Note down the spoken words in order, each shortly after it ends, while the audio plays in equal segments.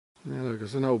Yeah, look,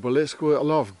 there's an obelisk with a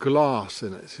lot of glass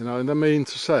in it, you know, and I mean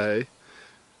to say,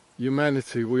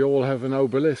 humanity, we all have an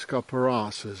obelisk up our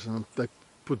asses, and they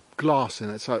put glass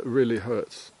in it, so it really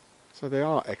hurts. So they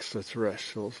are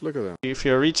extraterrestrials, look at them. If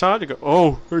you're a retard, you go,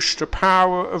 oh, it's the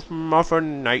power of Mother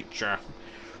Nature.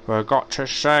 We've got to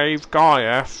save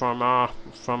Gaia from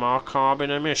our carbon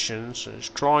emissions. It's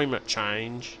climate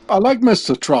change. I like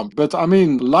Mr. Trump, but I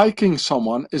mean, liking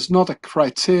someone is not a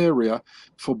criteria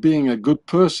for being a good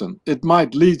person. It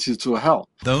might lead you to hell.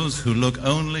 Those who look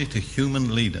only to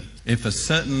human leaders. If a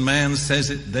certain man says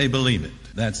it, they believe it.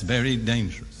 That's very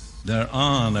dangerous. There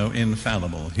are no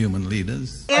infallible human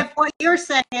leaders. If what you're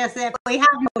saying is that we have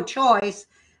no choice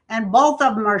and both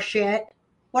of them are shit,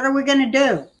 what are we going to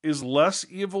do? Is less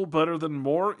evil better than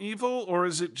more evil, or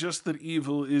is it just that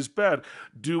evil is bad?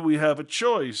 Do we have a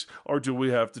choice, or do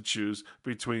we have to choose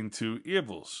between two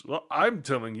evils? Well, I'm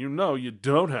telling you, no, you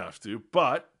don't have to,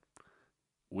 but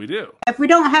we do. If we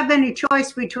don't have any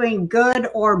choice between good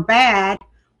or bad,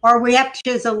 or we have to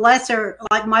choose a lesser,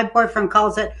 like my boyfriend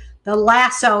calls it, the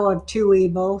lasso of two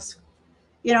evils.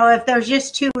 You know, if there's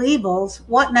just two evils,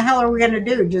 what in the hell are we going to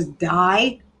do? Just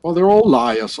die? Well, they're all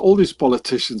liars. All these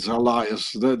politicians are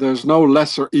liars. There's no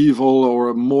lesser evil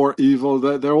or more evil.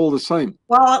 They're all the same.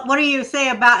 Well, what do you say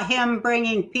about him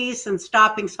bringing peace and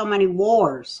stopping so many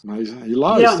wars? He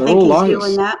lies. You don't They're think all he's liars.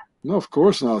 doing that? No, of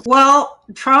course not. Well,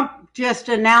 Trump just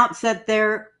announced that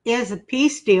there is a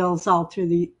peace deals all through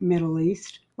the Middle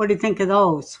East. What do you think of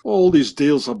those? All these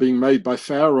deals are being made by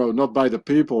Pharaoh, not by the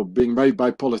people, being made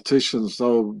by politicians.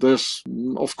 So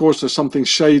of course, there's something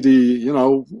shady, you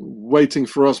know, waiting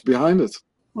for us behind it.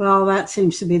 Well, that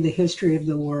seems to be the history of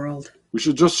the world. We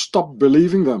should just stop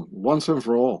believing them once and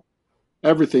for all.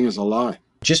 Everything is a lie.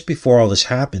 Just before all this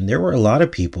happened, there were a lot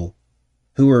of people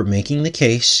who were making the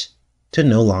case to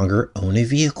no longer own a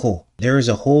vehicle. There is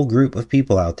a whole group of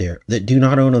people out there that do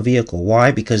not own a vehicle. Why?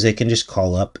 Because they can just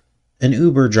call up an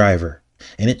Uber driver,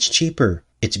 and it's cheaper.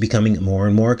 It's becoming more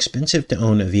and more expensive to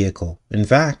own a vehicle. In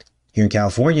fact, here in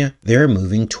California, they're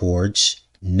moving towards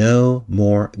no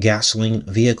more gasoline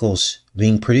vehicles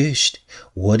being produced.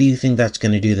 What do you think that's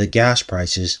going to do to the gas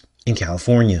prices in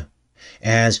California?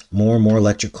 As more and more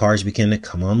electric cars begin to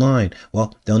come online,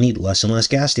 well, they'll need less and less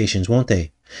gas stations, won't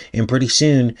they? And pretty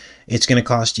soon, it's going to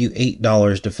cost you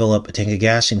 $8 to fill up a tank of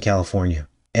gas in California.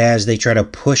 As they try to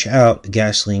push out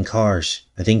gasoline cars,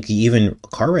 I think even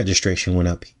car registration went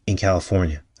up in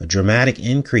California. A dramatic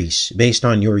increase based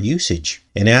on your usage.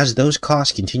 And as those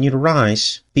costs continue to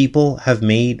rise, people have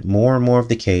made more and more of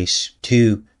the case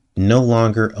to no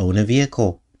longer own a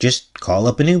vehicle. Just call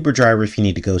up an Uber driver if you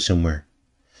need to go somewhere.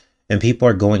 And people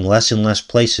are going less and less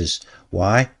places.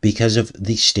 Why? Because of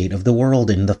the state of the world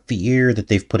and the fear that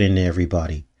they've put into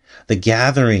everybody. The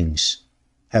gatherings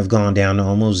have gone down to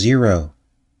almost zero.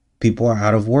 People are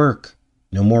out of work.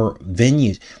 No more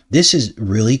venues. This is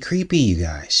really creepy, you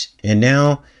guys. And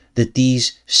now that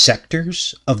these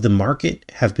sectors of the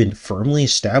market have been firmly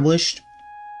established,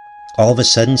 all of a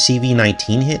sudden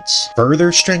CV-19 hits,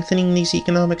 further strengthening these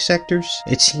economic sectors.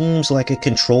 It seems like a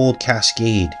controlled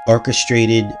cascade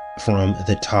orchestrated from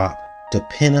the top to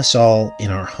pin us all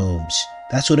in our homes.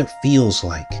 That's what it feels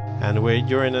like. And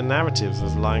you're in a narrative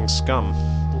of lying scum.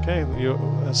 Okay,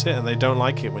 that's it, and they don't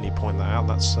like it when you point that out.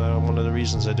 That's one of the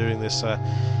reasons they're doing this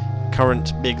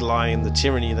current big lie and the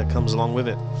tyranny that comes along with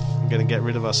it. They're going to get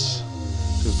rid of us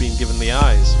who've been given the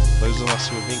eyes. Those of us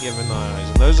who have been given the eyes.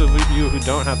 And those of you who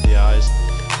don't have the eyes,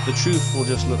 the truth will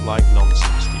just look like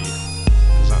nonsense.